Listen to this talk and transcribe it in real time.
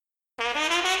Dobar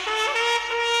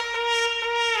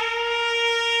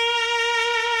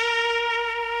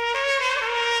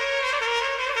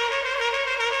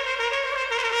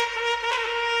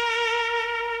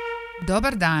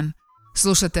dan!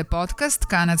 Slušate podcast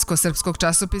kanadsko-srpskog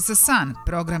časopisa San,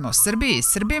 program o Srbiji i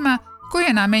Srbima koji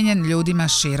je namenjen ljudima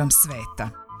širom sveta.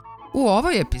 U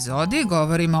ovoj epizodi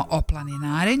govorimo o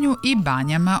planinarenju i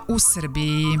banjama u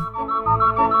Srbiji.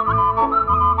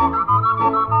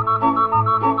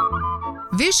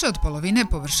 Više od polovine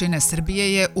površine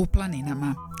Srbije je u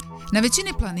planinama. Na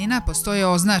većini planina postoje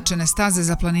označene staze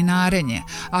za planinarenje,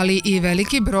 ali i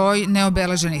veliki broj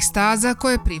neobeleženih staza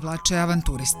koje privlače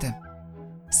avanturiste.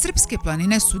 Srpske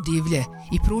planine su divlje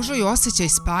i pružaju osjećaj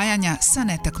spajanja sa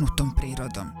netaknutom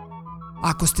prirodom.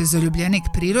 Ako ste zaljubljenik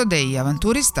prirode i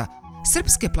avanturista,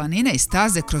 srpske planine i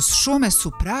staze kroz šume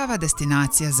su prava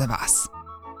destinacija za vas.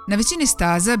 Na većini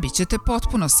staza bit ćete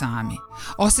potpuno sami.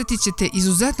 Osjetit ćete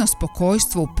izuzetno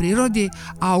spokojstvo u prirodi,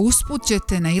 a usput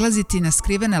ćete nailaziti na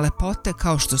skrivene lepote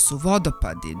kao što su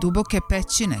vodopadi, duboke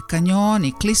pećine,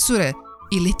 kanjoni, klisure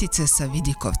i litice sa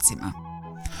vidikovcima.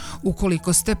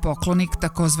 Ukoliko ste poklonik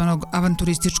takozvanog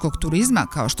avanturističkog turizma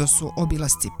kao što su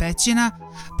obilasci pećina,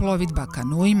 plovidba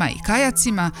kanuima i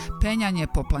kajacima, penjanje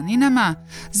po planinama,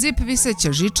 zip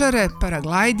viseće žičare,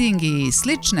 paragliding i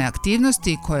slične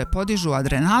aktivnosti koje podižu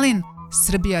adrenalin,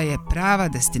 Srbija je prava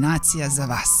destinacija za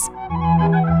vas.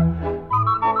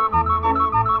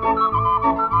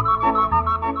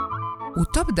 U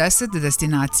top 10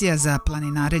 destinacija za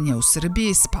planinarenje u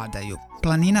Srbiji spadaju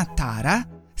planina Tara,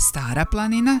 Stara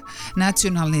planina,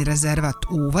 nacionalni rezervat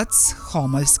Uvac,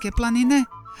 Homoljske planine,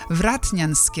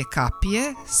 Vratnjanske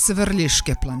kapije,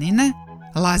 Svrljiške planine,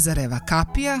 Lazareva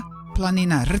kapija,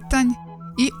 planina Rtanj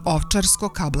i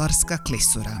Ovčarsko-kablarska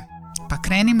klisura. Pa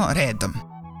krenimo redom.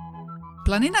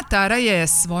 Planina Tara je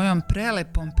svojom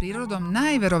prelepom prirodom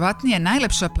najverovatnije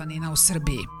najlepša planina u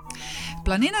Srbiji.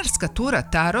 Planinarska tura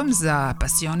Tarom za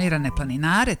pasionirane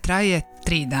planinare traje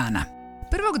 3 dana.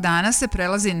 Prvog dana se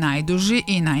prelazi najduži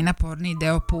i najnaporniji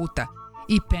deo puta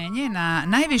i penje na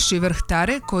najviši vrh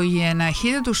Tare koji je na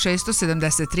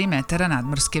 1673 metara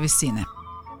nadmorske visine.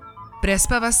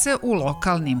 Prespava se u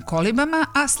lokalnim kolibama,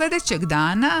 a sledećeg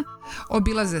dana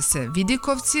obilaze se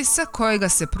vidikovci sa kojega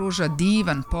se pruža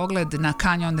divan pogled na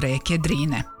kanjon reke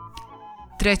Drine.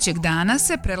 Trećeg dana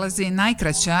se prelazi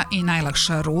najkraća i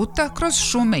najlakša ruta kroz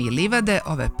šume i livade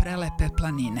ove prelepe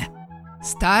planine.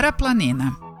 Stara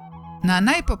planina. Na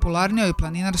najpopularnijoj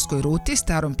planinarskoj ruti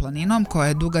Starom planinom, koja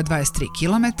je duga 23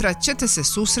 km, ćete se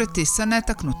susreti sa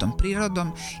netaknutom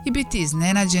prirodom i biti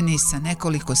iznenađeni sa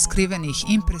nekoliko skrivenih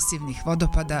impresivnih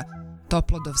vodopada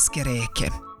Toplodovske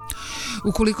reke.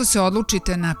 Ukoliko se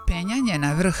odlučite na penjanje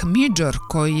na vrh Midžor,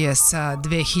 koji je sa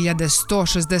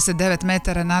 2169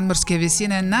 metara nadmorske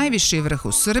visine najviši vrh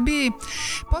u Srbiji,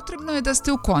 potrebno je da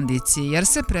ste u kondiciji jer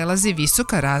se prelazi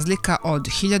visoka razlika od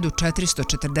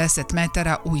 1440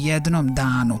 metara u jednom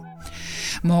danu.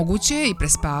 Moguće je i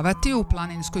prespavati u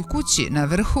planinskoj kući na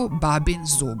vrhu Babin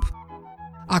Zub.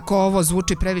 Ako ovo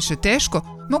zvuči previše teško,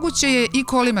 moguće je i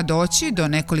kolima doći do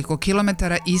nekoliko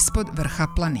kilometara ispod vrha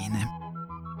planine.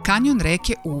 Kanjon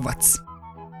reke Uvac.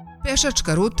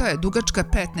 Pešačka ruta je dugačka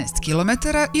 15 km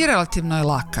i relativno je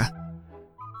laka.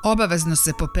 Obavezno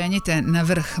se popenjite na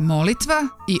vrh Molitva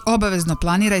i obavezno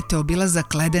planirajte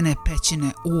obilazak ledene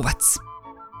pećine Uvac.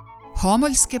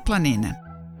 Homoljske planine.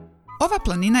 Ova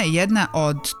planina je jedna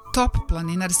od top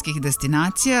planinarskih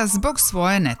destinacija zbog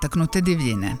svoje netaknute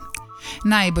divljine.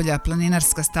 Najbolja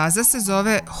planinarska staza se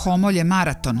zove Homolje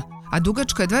maraton, a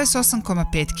dugačka je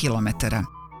 28,5 km.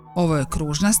 Ovo je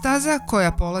kružna staza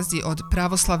koja polazi od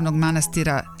pravoslavnog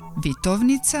manastira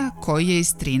Vitovnica koji je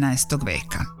iz 13.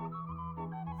 veka.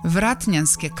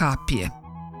 Vratnjanske kapije.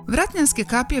 Vratnjanske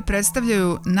kapije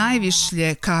predstavljaju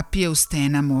najvišlje kapije u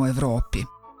stenama u Evropi.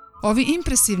 Ovi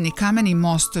impresivni kameni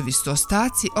mostovi su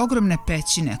ostaci ogromne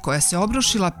pećine koja se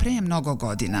obrušila pre mnogo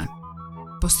godina.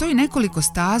 Postoji nekoliko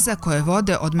staza koje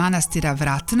vode od manastira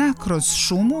Vratna kroz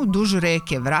šumu duž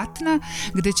reke Vratna,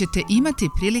 gde ćete imati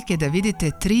prilike da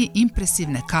vidite 3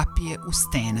 impresivne kapije u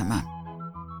stenama.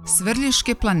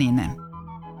 Svrljiške planine.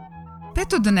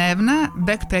 5-dnevna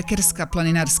backpackerska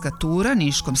planinarska tura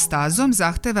niškom stazom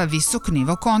zahteva visok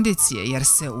nivo kondicije jer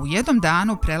se u jednom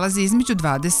danu prelazi između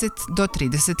 20 do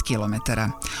 30 km.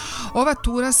 Ova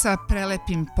tura sa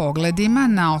prelepim pogledima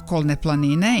na okolne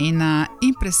planine i na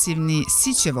impresivni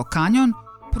Sićevo kanjon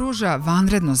pruža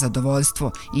vanredno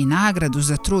zadovoljstvo i nagradu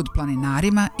za trud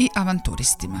planinarima i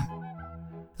avanturistima.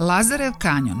 Lazarev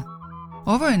kanjon.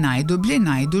 Ovo je najdublji,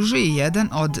 najduži i jedan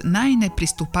od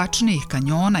najnepristupačnijih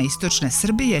kanjona istočne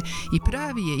Srbije i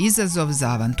pravi je izazov za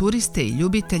avanturiste i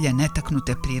ljubitelje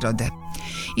netaknute prirode.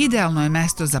 Idealno je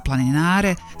mesto za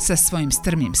planinare sa svojim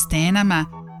strmim stenama,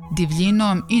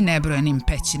 divljinom i nebrojenim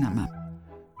pećinama.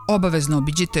 Obavezno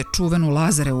obiđite čuvenu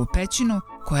Lazarevu pećinu,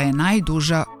 koja je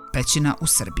najduža pećina u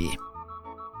Srbiji.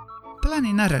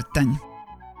 Planina Rtanj.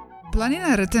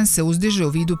 Planina Rtanj se uzdiže u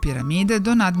vidu piramide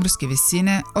do nadmorske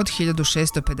visine od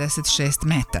 1656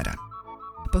 metara.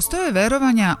 Postoje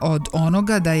verovanja od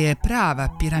onoga da je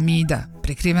prava piramida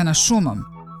prekrivena šumom,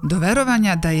 do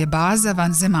verovanja da je baza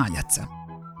vanzemaljaca.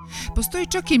 Postoji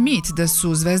čak i mit da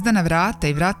su zvezdana vrata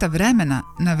i vrata vremena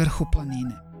na vrhu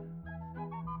planine.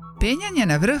 Penjanje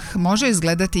na vrh može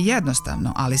izgledati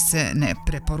jednostavno, ali se ne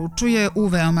preporučuje u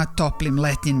veoma toplim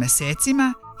letnjim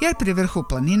mesecima, jer pri vrhu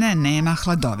planine nema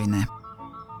hladovine.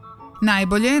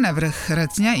 Najbolje je na vrh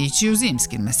Rtnja ići u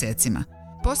zimskim mesecima.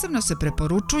 Posebno se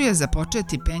preporučuje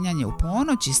započeti penjanje u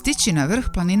ponoć i stići na vrh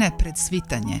planine pred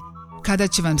svitanje, kada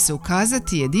će vam se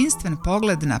ukazati jedinstven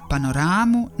pogled na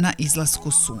panoramu na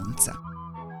izlasku sunca.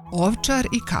 Ovčar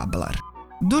i Kablar.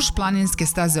 Duž planinske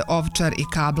staze Ovčar i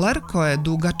Kablar, koja je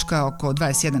dugačka oko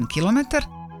 21 km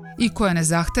i koja ne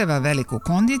zahteva veliku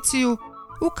kondiciju,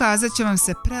 ukazat će vam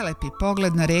se prelepi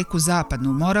pogled na reku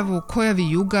Zapadnu Moravu koja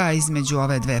vijuga između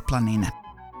ove dve planine.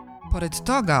 Pored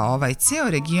toga, ovaj ceo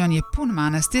region je pun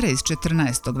manastira iz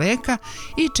 14. veka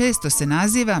i često se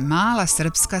naziva Mala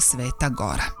Srpska Sveta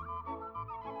Gora.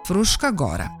 Fruška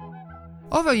Gora.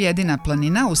 Ovo je jedina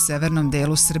planina u severnom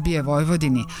delu Srbije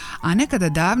Vojvodini, a nekada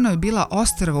davno je bila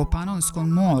ostrvo u Panonskom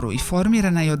moru i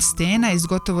formirana je od stena iz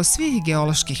gotovo svih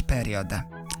geoloških perioda.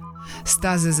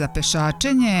 Staze za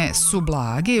pešačenje su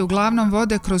blage i uglavnom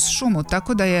vode kroz šumu,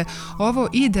 tako da je ovo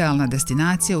idealna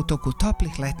destinacija u toku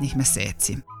toplih letnjih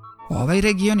meseci. Ovaj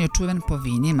region je čuven po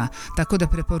vinima, tako da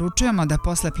preporučujemo da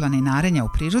posle planinarenja u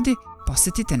prirodi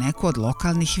posetite neku od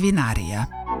lokalnih vinarija.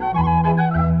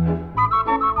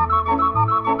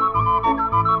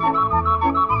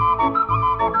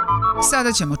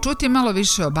 Sada ćemo čuti malo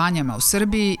više o banjama u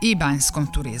Srbiji i banjskom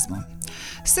turizmu.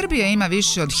 Srbija ima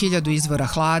više od 1000 izvora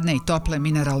hladne i tople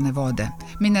mineralne vode,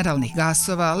 mineralnih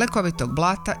gasova, lekovitog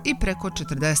blata i preko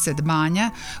 40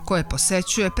 banja koje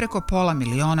posećuje preko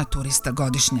 500.000 turista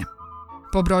godišnje.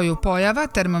 Po broju pojava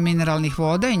termomineralnih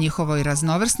voda i njihovoj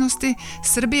raznovrsnosti,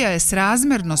 Srbija je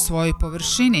srazmerno svojoj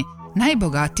površini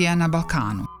najbogatija na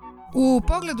Balkanu. U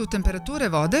pogledu temperature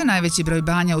vode, najveći broj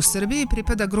banja u Srbiji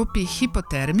pripada grupi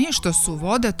hipotermije, što su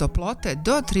vode toplote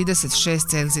do 36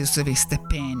 Celzijusovih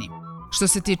stepeni. Što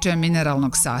se tiče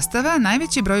mineralnog sastava,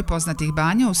 najveći broj poznatih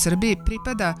banja u Srbiji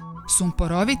pripada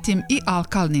sumporovitim i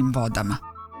alkalnim vodama.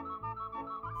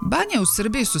 Banje u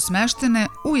Srbiji su smeštene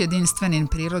u jedinstvenim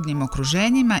prirodnim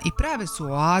okruženjima i prave su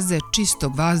oaze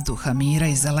čistog vazduha, mira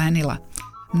i zelenila.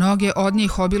 Mnoge od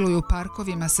njih obiluju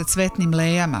parkovima sa cvetnim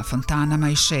lejama, fontanama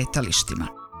i šetalištima.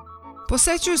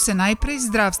 Posećuju se najpre iz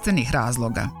zdravstvenih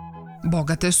razloga.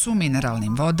 Bogate su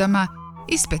mineralnim vodama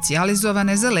i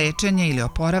specijalizovane za lečenje ili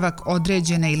oporavak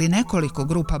određene ili nekoliko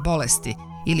grupa bolesti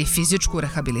ili fizičku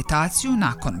rehabilitaciju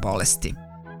nakon bolesti.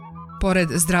 Pored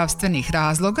zdravstvenih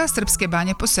razloga, srpske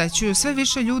banje posećuju sve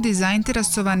više ljudi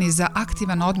zainteresovani za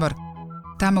aktivan odmor,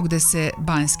 tamo gde se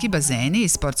banjski bazeni i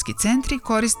sportski centri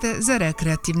koriste za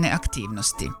rekreativne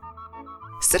aktivnosti.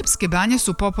 Srpske banje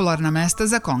su popularna mesta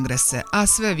za kongrese, a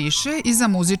sve više i za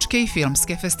muzičke i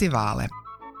filmske festivale.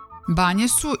 Banje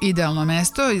su idealno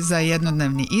mesto za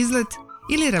jednodnevni izlet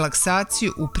ili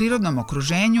relaksaciju u prirodnom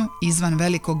okruženju izvan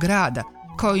velikog grada,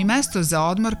 kao i mesto za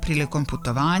odmor prilikom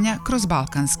putovanja kroz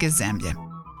balkanske zemlje.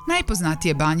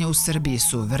 Najpoznatije banje u Srbiji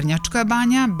su Vrnjačka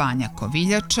banja, Banja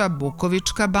Koviljača,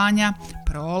 Bukovička banja,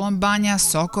 Prolom banja,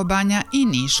 Soko banja i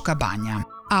Niška banja.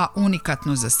 A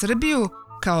unikatno za Srbiju,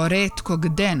 kao retko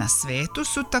gde na svetu,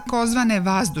 su takozvane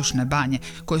vazdušne banje,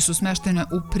 koje su smeštene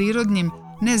u prirodnim,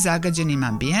 nezagađenim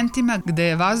ambijentima gde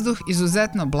je vazduh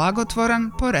izuzetno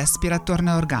blagotvoran po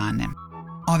respiratorne organe.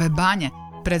 Ove banje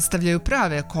predstavljaju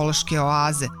prave ekološke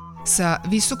oaze sa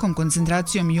visokom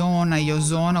koncentracijom jona i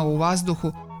ozona u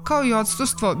vazduhu, kao i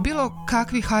odsustvo bilo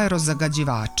kakvih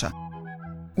aerozagađivača.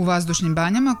 U vazdušnim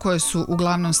banjama, koje su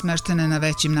uglavnom smeštene na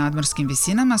većim nadmorskim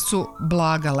visinama, su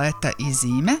blaga leta i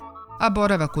zime, a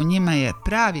boravak u njima je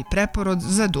pravi preporod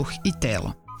za duh i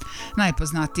telo.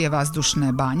 Najpoznatije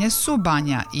vazdušne banje su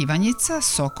Banja Ivanjica,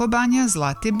 Soko banja,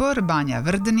 Zlatibor, Banja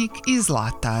Vrdenik i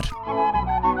Zlatar.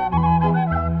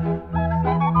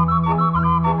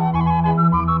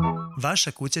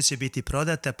 Vaša kuća će biti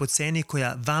prodata po ceni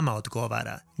koja vama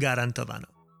odgovara, garantovano.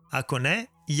 Ako ne,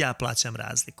 ja plaćam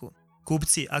razliku.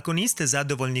 Kupci, ako niste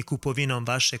zadovoljni kupovinom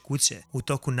vaše kuće u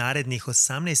toku narednih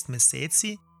 18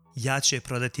 meseci, ja ću je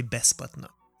prodati besplatno,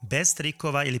 bez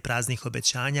trikova ili praznih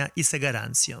obećanja i sa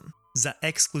garancijom. Za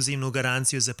ekskluzivnu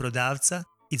garanciju za prodavca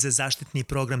i za zaštitni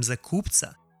program za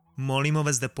kupca, molimo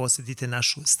vas da posjetite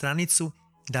našu stranicu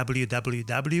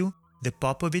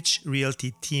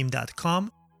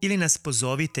www.thepopovichrealtyteam.com ili nas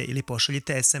pozovite ili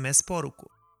pošaljite SMS poruku.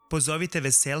 Pozovite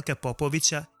Veselka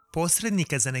Popovića,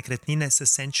 posrednika za nekretnine sa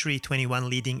Century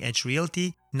 21 Leading Edge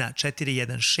Realty na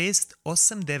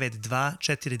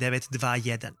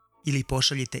 416-892-4921 ili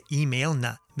pošaljite e-mail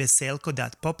na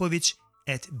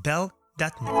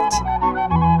veselko.popović@bell.net.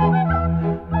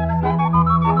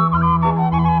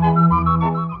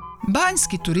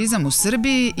 Banjski turizam u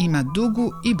Srbiji ima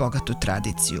dugu i bogatu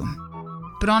tradiciju.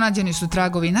 Pronađeni su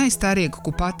tragovi najstarijeg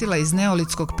kupatila iz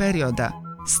neolitskog perioda,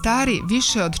 stari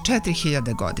više od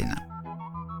 4000 godina.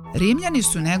 Rimljani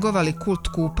su negovali kult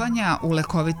kupanja u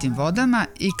lekovitim vodama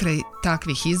i kraj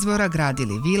takvih izvora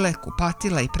gradili vile,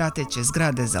 kupatila i prateće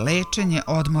zgrade za lečenje,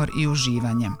 odmor i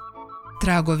uživanje.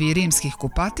 Tragovi rimskih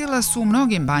kupatila su u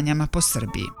mnogim banjama po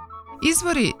Srbiji.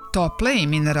 Izvori tople i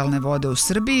mineralne vode u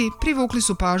Srbiji privukli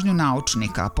su pažnju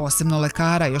naučnika, posebno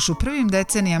lekara, još u prvim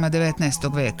decenijama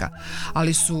 19. veka,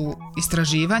 ali su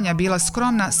istraživanja bila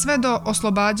skromna sve do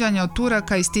oslobađanja od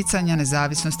Turaka i sticanja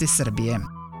nezavisnosti Srbije.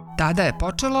 Tada je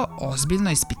počelo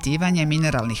ozbiljno ispitivanje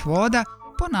mineralnih voda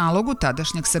po nalogu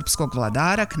tadašnjeg srpskog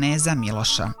vladara kneza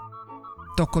Miloša.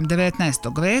 Tokom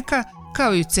 19. veka,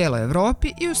 kao i u cijeloj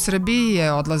Evropi, i u Srbiji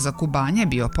je odlazak u banje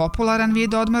bio popularan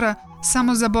vid odmora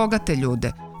samo za bogate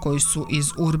ljude, koji su iz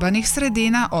urbanih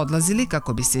sredina odlazili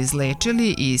kako bi se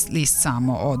izlečili i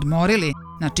samo odmorili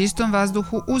na čistom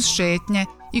vazduhu uz šetnje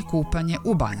i kupanje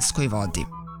u banjskoj vodi.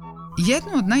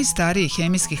 Jednu od najstarijih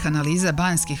hemijskih analiza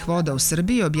banjskih voda u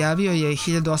Srbiji objavio je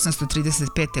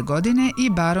 1835. godine i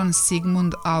baron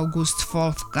Sigmund August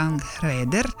Wolfgang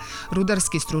Hreder,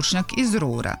 rudarski stručnjak iz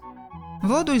Rura.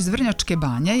 Vodu iz Vrnjačke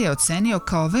banje je ocenio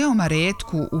kao veoma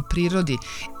retku u prirodi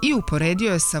i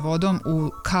uporedio je sa vodom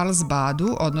u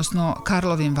Karlsbadu, odnosno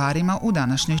Karlovim varima u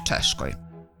današnjoj Češkoj.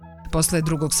 Posle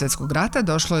Drugog svjetskog rata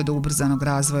došlo je do ubrzanog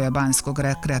razvoja banjskog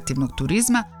rekreativnog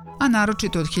turizma, a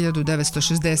naročito od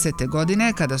 1960.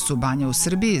 godine kada su banje u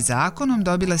Srbiji zakonom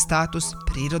dobile status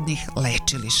prirodnih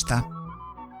lečilišta.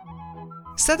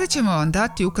 Sada ćemo vam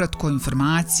dati ukratko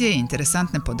informacije i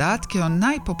interesantne podatke o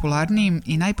najpopularnijim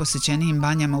i najposećenijim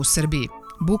banjama u Srbiji: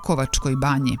 Bukovačkoj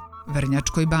banji,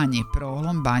 Vrnjačkoj banji,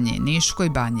 Prolom banji, Niškoj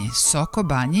banji, Soko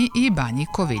banji i banji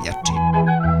Koviljači.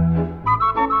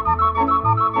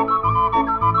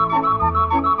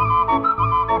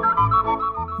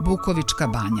 Bukovička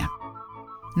banja.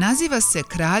 Naziva se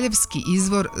Kraljevski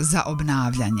izvor za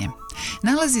obnavljanje.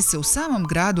 Nalazi se u samom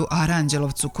gradu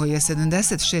Aranđelovcu, koji je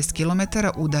 76 km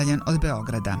udaljen od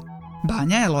Beograda.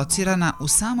 Banja je locirana u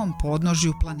samom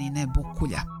podnožju planine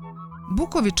Bukulja.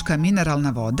 Bukovička mineralna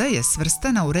voda je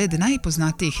svrstana u red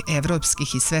najpoznatijih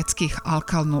evropskih i svetskih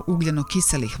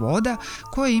alkalno-ugljeno-kiselih voda,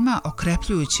 koje ima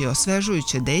okrepljujuće i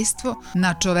osvežujuće dejstvo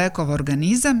na čovekov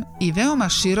organizam i veoma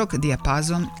širok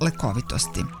dijapazon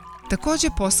lekovitosti. Takođe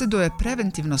posjeduje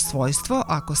preventivno svojstvo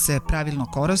ako se pravilno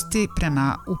koristi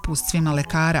prema uputstvima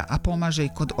lekara, a pomaže i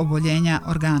kod oboljenja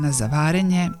organa za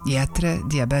varenje, jetre,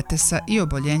 dijabetesa i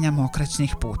oboljenja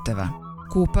mokraćnih puteva.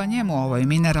 Kupanjem u ovoj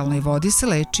mineralnoj vodi se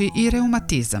leči i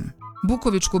reumatizam.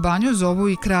 Bukovičku banju zovu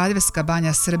i Kraljevska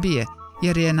banja Srbije,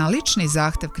 jer je na lični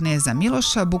zahtev kneza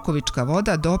Miloša Bukovička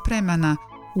voda dopremana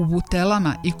u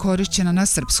butelama i korišćena na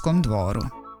srpskom dvoru.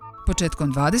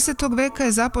 Početkom 20. veka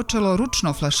je započelo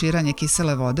ručno flaširanje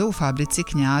kisele vode u fabrici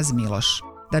Knjaz Miloš.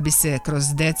 Da bi se kroz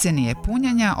decenije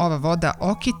punjenja ova voda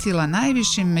okitila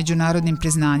najvišim međunarodnim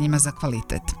priznanjima za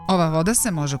kvalitet. Ova voda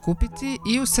se može kupiti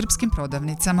i u srpskim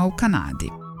prodavnicama u Kanadi.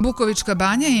 Bukovička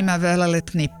banja ima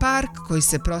velelepni park koji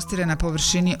se prostire na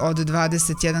površini od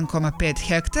 21,5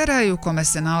 hektara i u kome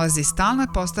se nalazi stalna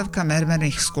postavka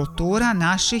mermernih skulptura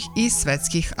naših i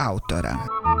svetskih autora.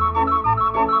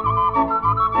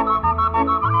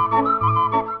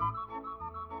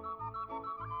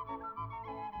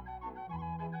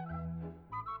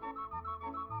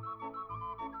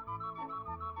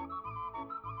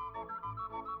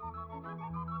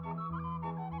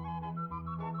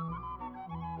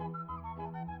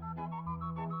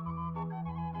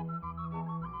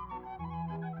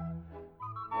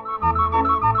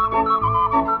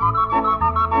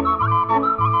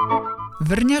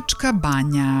 Vrnjačka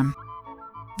banja.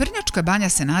 Vrnjačka banja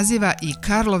se naziva i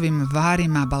Karlovim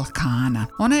Varima Balkana.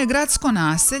 Ona je gradsko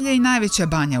naselje i najveća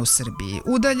banja u Srbiji.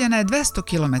 Udaljena je 200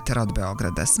 km od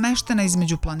Beograda, smeštena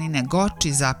između planine Goč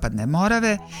i Zapadne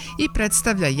Morave i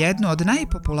predstavlja jednu od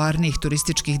najpopularnijih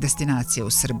turističkih destinacija u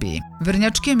Srbiji.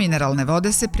 Vrnjačke mineralne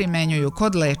vode se primenjuju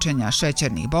kod lečenja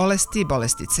šećernih bolesti,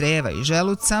 bolesti creva i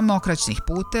želuca, mokraćnih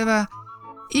puteva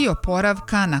i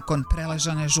oporavka nakon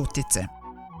preležane žutice.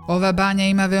 Ova banja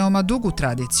ima veoma dugu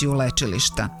tradiciju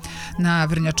lečilišta. Na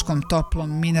Vrnjačkom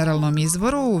toplom mineralnom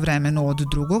izvoru u vremenu od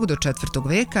 2. do 4.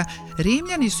 veka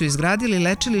Rimljani su izgradili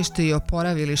lečilište i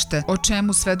oporavilište, o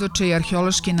čemu svedoče i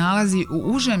arheološki nalazi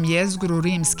u užem jezgru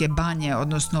rimske banje,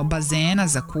 odnosno bazena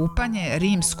za kupanje,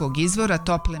 rimskog izvora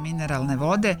tople mineralne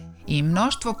vode i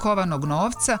mnoštvo kovanog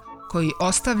novca koji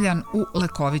ostavljan u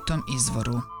lekovitom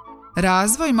izvoru.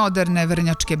 Razvoj moderne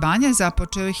Vrnjačke banje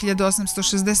započeo je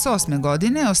 1868.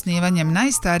 godine osnivanjem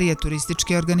najstarije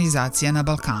turističke organizacije na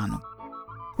Balkanu.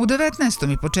 U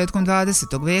 19. i početkom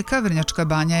 20. veka Vrnjačka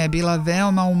banja je bila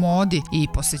veoma u modi i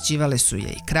posećivale su je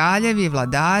i kraljevi,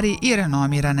 vladari i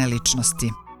renomirane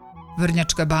ličnosti.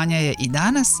 Vrnjačka banja je i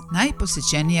danas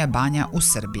najposećenija banja u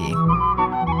Srbiji.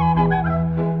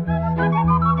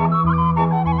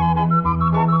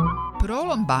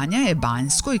 Prolom banja je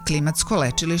banjsko i klimatsko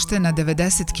lečilište na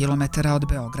 90 km od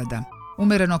Beograda.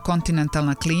 Umereno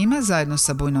kontinentalna klima zajedno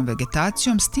sa bujnom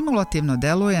vegetacijom stimulativno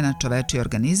deluje na čovečiji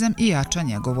organizam i jača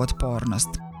njegovu otpornost.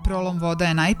 Prolom voda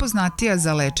je najpoznatija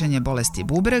za lečenje bolesti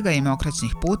bubrega i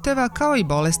mokraćnih puteva kao i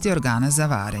bolesti organa za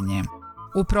varenje.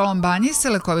 U Prolom banji se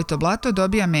lekovito blato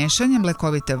dobija mešanjem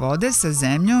lekovite vode sa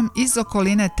zemljom iz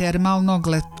okoline termalnog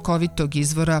lekovitog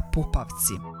izvora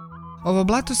Pupavci. Ovo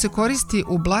blato se koristi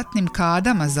u blatnim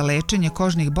kadama za lečenje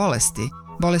kožnih bolesti,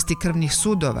 bolesti krvnih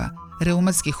sudova,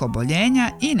 reumatskih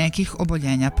oboljenja i nekih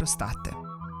oboljenja prostate.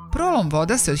 Prolom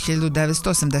voda se od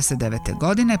 1989.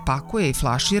 godine pakuje i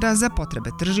flašira za potrebe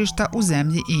tržišta u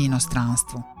zemlji i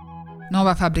inostranstvu.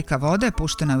 Nova fabrika vode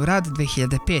puštena je u rad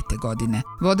 2005. godine.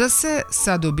 Voda se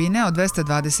sa dubine od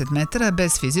 220 metara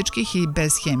bez fizičkih i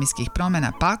bez hemijskih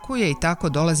promjena pakuje i tako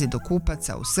dolazi do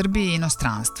kupaca u Srbiji i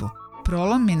inostranstvu.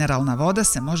 Prolom mineralna voda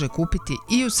se može kupiti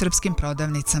i u srpskim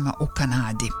prodavnicama u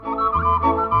Kanadi.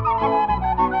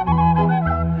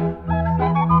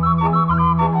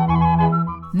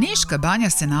 Niška banja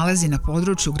se nalazi na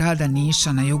području grada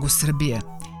Niša na jugu Srbije.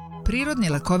 Prirodni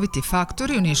lekoviti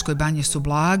faktori u Niškoj banji su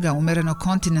blaga, umereno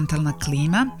kontinentalna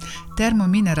klima,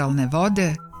 termomineralne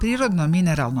vode, prirodno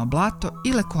mineralno blato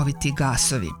i lekoviti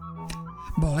gasovi.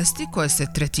 Bolesti koje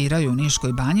se tretiraju u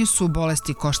Niškoj banji su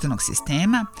bolesti koštanog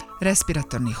sistema,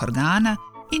 respiratornih organa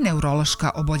i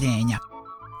neurološka oboljenja.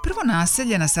 Prvo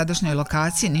naselje na sadašnjoj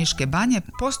lokaciji Niške banje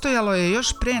postojalo je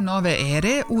još pre nove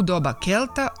ere u doba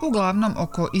Kelta, uglavnom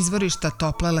oko izvorišta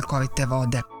tople lekovite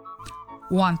vode.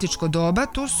 U antičko doba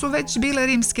tu su već bile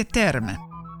rimske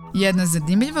terme. Jedna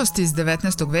zanimljivost iz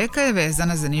 19. veka je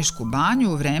vezana za Nišku banju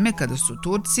u vreme kada su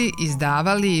Turci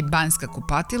izdavali banjska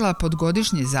kupatila pod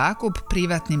godišnji zakup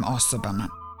privatnim osobama.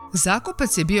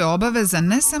 Zakupac je bio obavezan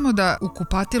ne samo da u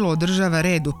kupatilo održava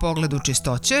red u pogledu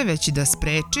čistoće, već i da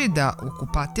spreči da u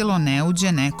kupatilo ne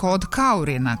uđe neko od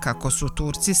kaurina, kako su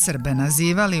Turci Srbe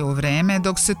nazivali u vreme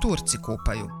dok se Turci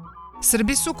kupaju.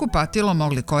 Srbi su kupatilo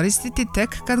mogli koristiti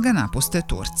tek kad ga napuste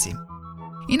Turci.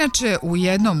 Inače, u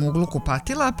jednom uglu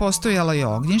kupatila postojalo je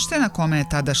ognjište na kome je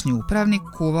tadašnji upravnik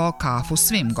kuvao kafu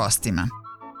svim gostima.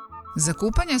 Za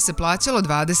kupanje se plaćalo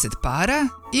 20 para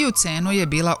i u cenu je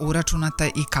bila uračunata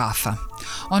i kafa.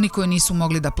 Oni koji nisu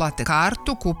mogli da plate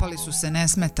kartu kupali su se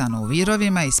nesmetano u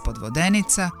virovima ispod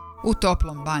vodenica, u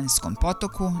toplom banjskom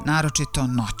potoku, naročito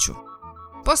noću.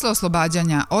 Posle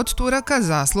oslobađanja od Turaka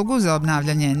zaslugu za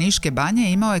obnavljanje Niške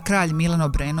banje imao je kralj Milan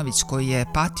Obrenović koji je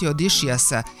patio od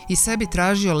išijasa i sebi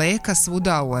tražio leka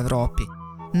svuda u Evropi.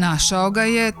 Našao ga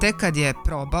je tek kad je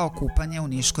probao kupanje u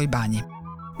Niškoj banji.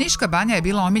 Niška banja je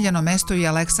bila omiljeno mesto i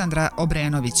Aleksandra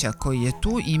Obrenovića koji je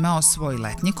tu imao svoj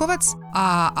letnjikovac,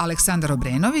 a Aleksandar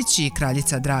Obrenović i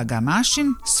kraljica Draga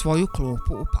Mašin svoju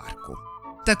klupu u parku.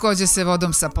 Također se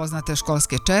vodom sa poznate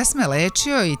školske česme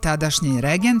lečio i tadašnji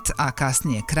regent, a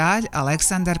kasnije kralj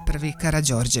Aleksandar I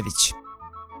Karađorđević.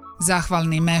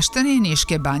 Zahvalni meštani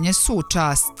Niške banje su u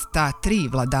čast ta tri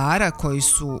vladara koji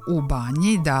su u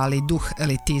banji dali duh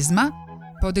elitizma,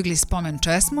 podigli spomen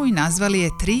česmu i nazvali je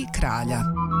Tri kralja.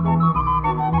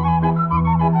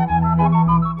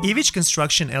 Ivić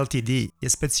Construction Ltd. Je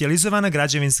specijalizovana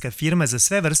građevinska firma za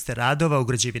sve vrste radova u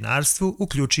građevinarstvu,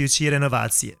 uključujući i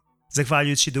renovacije.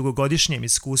 Zahvaljujući dugogodišnjem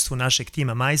iskustvu našeg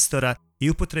tima majstora i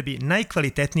upotrebi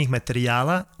najkvalitetnijih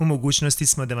materijala, u mogućnosti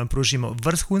smo da vam pružimo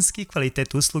vrhunski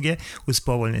kvalitet usluge uz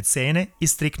povoljne cene i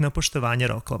striktno poštovanje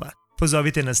rokova.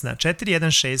 pozovite nas na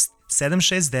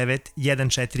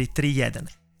 416-769-1431,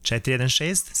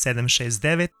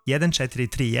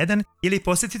 416-769-1431 ili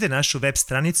posjetite našu web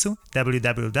stranicu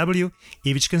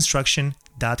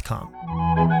www.ivićconstruction.com.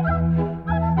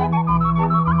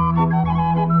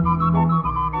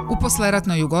 U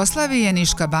posleratnoj Jugoslaviji je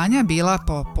Niška banja bila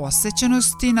po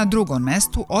posećenosti na drugom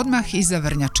mestu odmah iza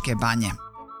Vrnjačke banje.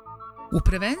 U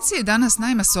prevenciji danas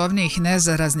najmasovnijih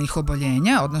nezaraznih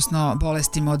oboljenja, odnosno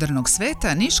bolesti modernog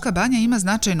sveta, Niška banja ima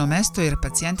značajno mesto jer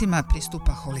pacijentima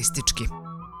pristupa holistički.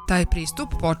 Taj pristup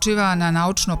počiva na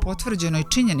naučno potvrđenoj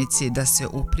činjenici da se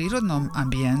u prirodnom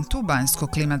ambijentu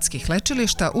banjsko-klimatskih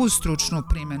lečilišta uz stručnu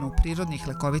primjenu prirodnih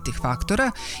lekovitih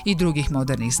faktora i drugih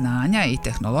modernih znanja i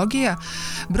tehnologija,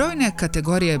 brojne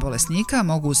kategorije bolesnika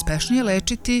mogu uspešnije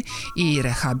lečiti i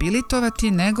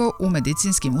rehabilitovati nego u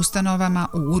medicinskim ustanovama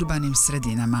u urbanim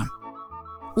sredinama.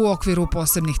 U okviru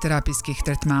posebnih terapijskih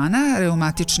tretmana,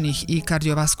 reumatičnih i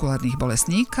kardiovaskularnih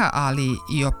bolesnika, ali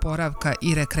i oporavka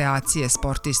i rekreacije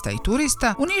sportista i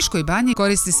turista, u Niškoj banji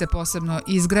koristi se posebno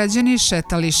izgrađeni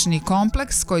šetališni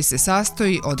kompleks koji se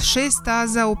sastoji od 6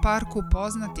 staza u parku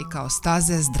poznati kao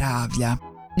staze zdravlja.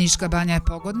 Niška banja je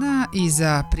pogodna i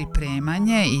za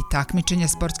pripremanje i takmičenje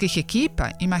sportskih ekipa,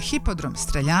 ima hipodrom,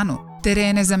 streljanu,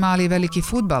 terene za mali i veliki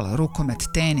fudbal, rukomet,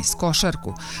 tenis,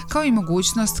 košarku, kao i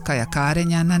mogućnost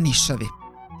kajakarenja na Nišavi.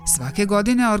 Svake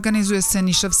godine organizuje se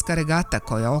Nišavska regata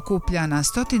koja okuplja na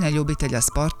stotine ljubitelja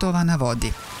sportova na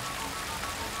vodi.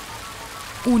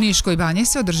 U Niškoj banji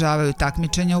se održavaju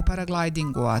takmičenja u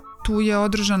paraglajdingu, a tu je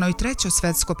održano i 3.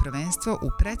 svetsko prvenstvo u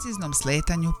preciznom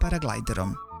sletanju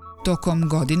paraglajderom. Tokom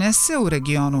godine se u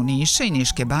regionu Niša i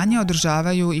Niške banje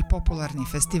održavaju i popularni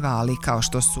festivali kao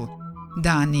što su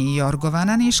Dani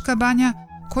jorgovana Niška banja,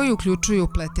 koji uključuju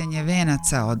pletenje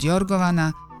venaca od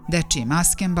jorgovana, dečiji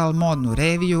maskembal, modnu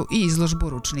reviju i izložbu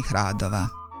ručnih radova.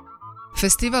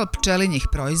 Festival pčelinjih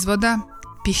proizvoda,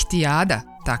 Pihtijada,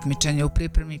 takmičenje u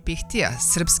pripremi pihtija,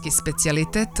 srpski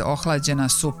specijalitet, ohlađena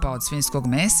supa od svinjskog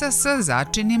mesa sa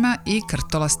začinima i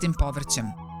krtolastim povrćem.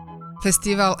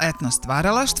 Festival etno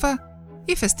stvaralaštva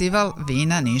i festival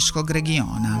vina Niškog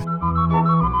regiona.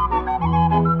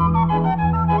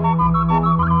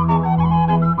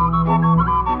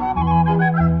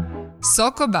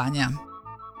 Soko banja.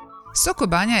 Soko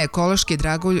banja je ekološki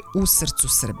dragulj u srcu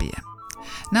Srbije.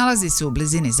 Nalazi se u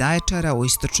blizini Zaječara u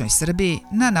istočnoj Srbiji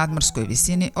na nadmorskoj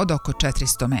visini od oko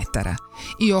 400 metara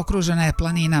i okružena je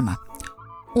planinama.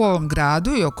 U ovom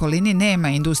gradu i okolini nema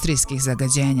industrijskih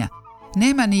zagađenja,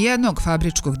 nema ni jednog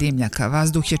fabričkog dimljaka,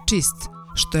 vazduh je čist,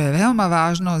 što je veoma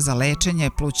važno za lečenje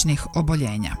plućnih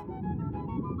oboljenja.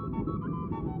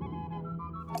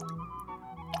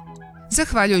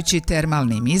 Zahvaljujući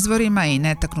termalnim izvorima i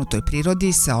netaknutoj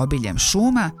prirodi sa obiljem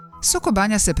šuma, Soko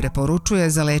banja se preporučuje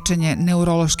za lečenje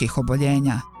neuroloških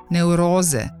oboljenja,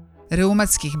 neuroze,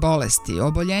 reumatskih bolesti,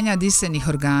 oboljenja disenih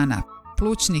organa,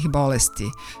 plućnih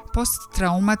bolesti,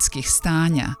 posttraumatskih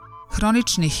stanja,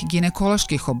 hroničnih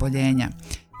ginekoloških oboljenja,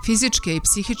 fizičke i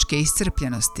psihičke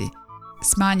iscrpljenosti,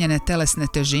 smanjene telesne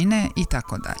težine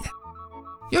itd.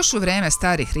 Još u vreme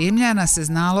starih Rimljana se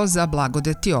znalo za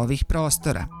blagodeti ovih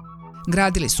prostora.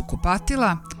 Gradili su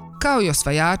kupatila, kao i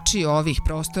osvajači ovih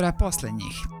prostora posle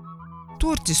njih.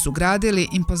 Turci su gradili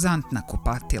impozantna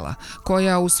kupatila,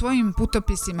 koja u svojim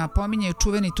putopisima pominje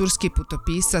čuveni turski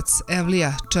putopisac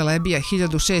Evlija Čelebija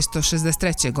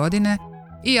 1663. godine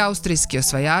i austrijski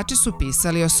osvajači su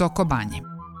pisali o Soko banji.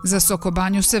 Za Soko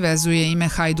banju se vezuje ime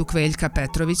Hajduk Veljka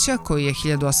Petrovića, koji je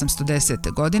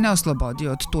 1810. godine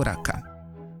oslobodio od Turaka.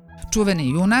 Čuveni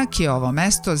junak je ovo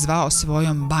mesto zvao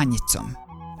svojom banjicom.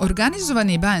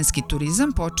 Organizovani banjski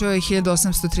turizam počeo je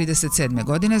 1837.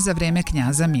 godine za vreme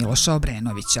knjaza Miloša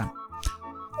Obrenovića.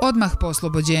 Odmah po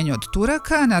oslobođenju od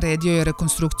Turaka naredio je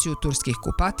rekonstrukciju turskih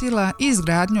kupatila i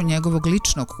izgradnju njegovog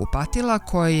ličnog kupatila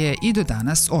koje je i do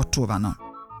danas očuvano.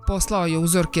 Poslao je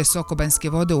uzorke sokobanjske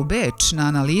vode u Beč na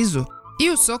analizu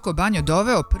i u Soko banju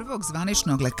doveo prvog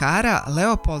zvaničnog lekara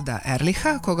Leopolda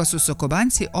Erliha, koga su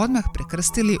Sokobanjci odmah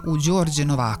prekrstili u Đorđe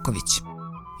Novaković.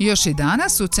 Još i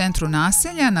danas u centru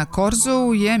naselja na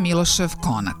Korzovu je Milošev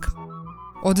konak.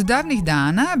 Od davnih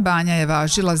dana banja je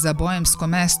važila za boemsko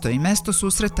mesto i mesto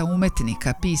susreta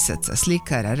umetnika, pisaca,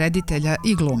 slikara, reditelja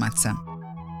i glumaca.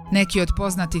 Neki od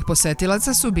poznatih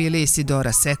posetilaca su bili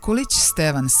Isidora Sekulić,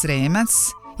 Stevan Sremac,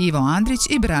 Ivo Andrić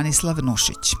i Branislav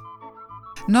Nušić.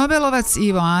 Nobelovac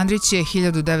Ivo Andrić je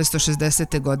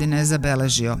 1960. godine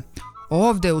zabeležio: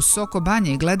 ovde u Soko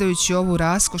banji, gledajući ovu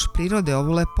raskoš prirode,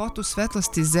 ovu lepotu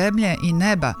svetlosti zemlje i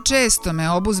neba, često me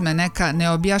obuzme neka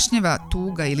neobjašnjiva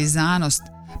tuga ili zanost,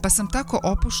 pa sam tako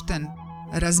opušten,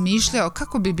 Razmišljao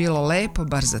kako bi bilo lepo,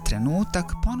 bar za trenutak,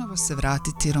 ponovo se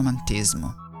vratiti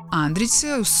romantizmu. Andrić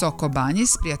se u Soko Banji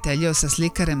sprijateljio sa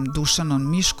slikarem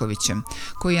Dušanom Miškovićem,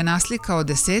 koji je naslikao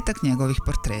 10-ak njegovih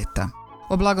portreta.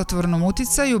 O blagotvornom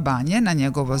uticaju Banje na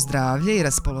njegovo zdravlje i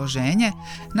raspoloženje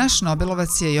naš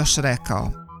Nobelovac je još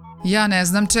rekao: "Ja ne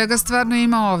znam čega stvarno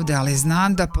ima ovde, ali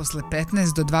znam da posle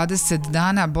 15 do 20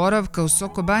 dana boravka u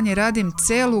Soko Banji radim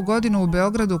celu godinu u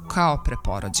Beogradu kao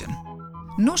preporođen."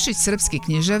 Nušić, srpski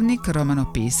književnik,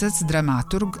 romanopisac,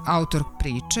 dramaturg, autor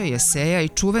priče i eseja i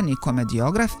čuveni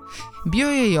komediograf, bio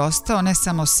je i ostao ne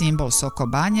samo simbol Soko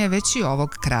Banje, već i ovog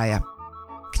kraja.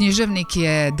 Književnik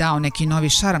je dao neki novi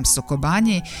šaram Soko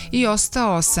Banji i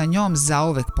ostao sa njom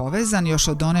zauvek povezan još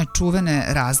od one čuvene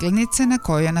razglednice na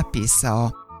kojoj je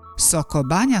napisao: "Soko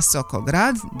Banja, Soko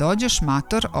grad, dođeš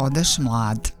mator, odeš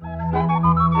mlad."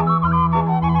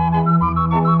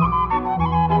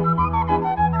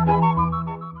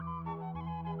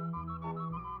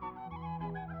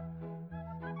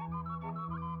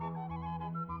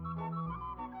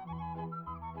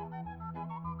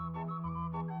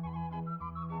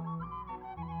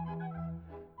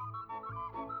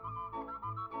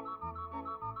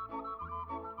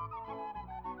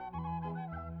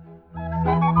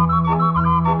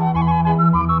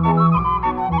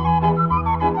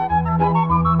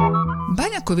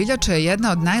 Banja Koviljača je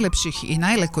jedna od najlepših i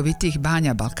najlekovitijih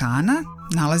banja Balkana,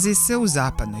 nalazi se u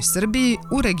zapadnoj Srbiji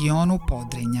u regionu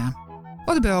Podrinja.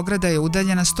 Od Beograda je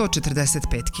udaljena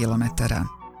 145 km.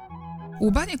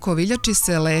 U Banji Koviljači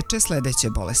se leče sledeće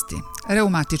bolesti: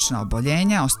 reumatična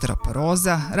oboljenja,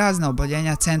 osteoporoza, razna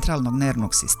oboljenja centralnog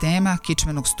nervnog sistema,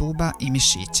 kičmenog stuba i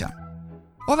mišića.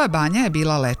 Ova banja je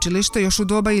bila lečilište još u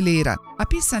doba Ilira, a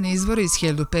pisani izvori iz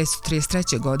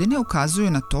 1533. godine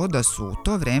ukazuju na to da su u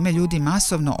to vreme ljudi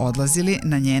masovno odlazili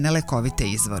na njene lekovite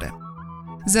izvore.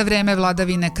 Za vreme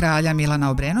vladavine kralja Milana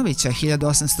Obrenovića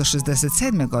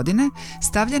 1867. godine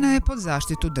stavljena je pod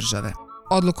zaštitu države.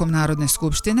 Odlukom Narodne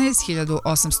skupštine iz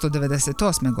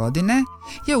 1898. godine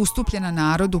je ustupljena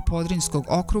narodu Podrinjskog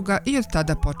okruga i od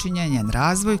tada počinje njen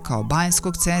razvoj kao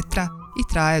banjskog centra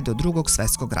i traje do Drugog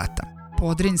svjetskog rata.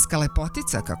 Podrinjska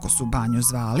lepotica, kako su banju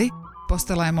zvali,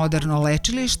 postala je moderno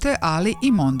lečilište, ali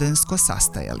i mondensko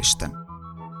sastajalište.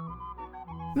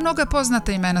 Mnoga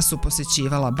poznata imena su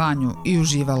posećivala banju i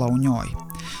uživala u njoj.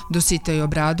 Dositej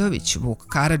Obradović, Vuk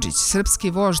Karadžić,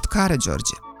 srpski vožd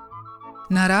Karađorđe.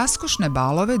 Na raskošne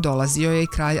balove dolazio je i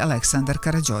kralj Aleksandar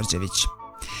Karađorđević.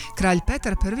 Kralj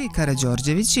Petar I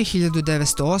Karađorđević je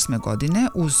 1908. godine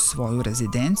uz svoju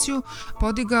rezidenciju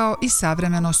podigao i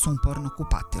savremeno sumporno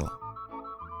kupatilo.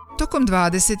 Tokom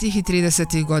 20. i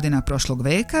 30. godina prošlog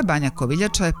veka Banja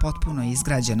Koviljača je potpuno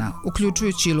izgrađena,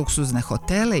 uključujući i luksuzne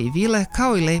hotele i vile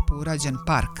kao i lepo urađen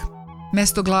park.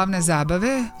 Mesto glavne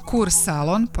zabave, Kur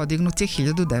salon, podignut je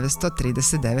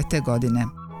 1939. godine.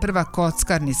 Prva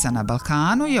kockarnica na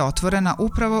Balkanu je otvorena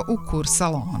upravo u Kur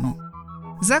salonu.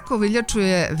 Za Koviljaču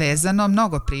je vezano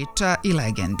mnogo priča i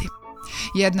legendi.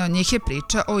 Jedna od njih je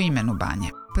priča o imenu banje.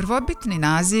 Prvobitni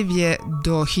naziv je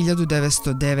do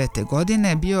 1909.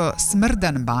 godine bio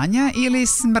Smrdan banja ili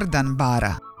Smrdan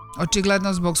bara,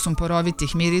 očigledno zbog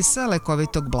sumporovitih mirisa,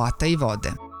 lekovitog blata i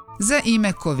vode. Za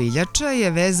ime Koviljača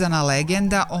je vezana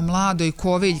legenda o mladoj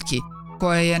koviljki,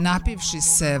 koja je, napivši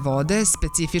se vode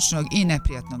specifičnog i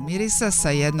neprijatnog mirisa sa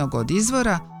jednog od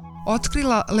izvora,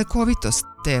 otkrila lekovitost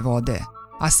te vode,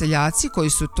 a seljaci koji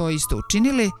su to isto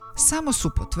učinili samo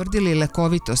su potvrdili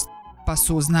lekovitost, pa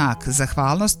su u znak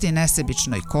zahvalnosti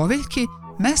nesebičnoj koviljki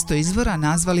mesto izvora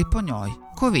nazvali po njoj,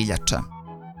 Koviljača.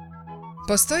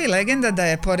 Postoji legenda da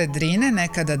je pored Drine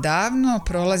nekada davno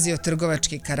prolazio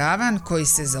trgovački karavan koji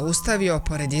se zaustavio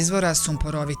pored izvora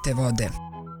sumporovite vode.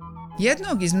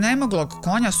 Jednog iznemoglog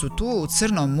konja su tu u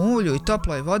crnom mulju i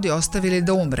toploj vodi ostavili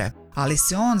da umre, ali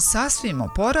se on sasvim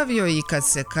oporavio i kad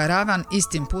se karavan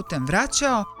istim putem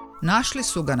vraćao, našli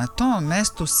su ga na tom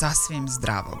mestu sasvim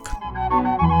zdravog.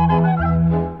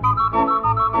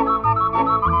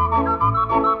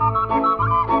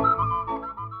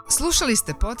 Slušali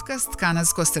ste podcast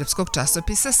kanadsko-srpskog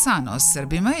časopisa San o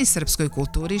Srbima i srpskoj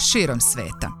kulturi širom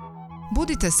sveta.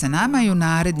 Budite se nama i u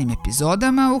narednim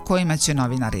epizodama u kojima će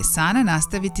novinari Sana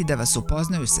nastaviti da vas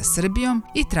upoznaju sa Srbijom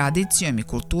i tradicijom i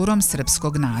kulturom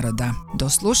srpskog naroda. Do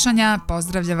slušanja,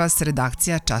 pozdravlja vas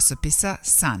redakcija časopisa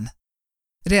San.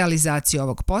 Realizaciju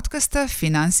ovog podcasta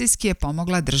finansijski je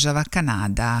pomogla država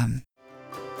Kanada.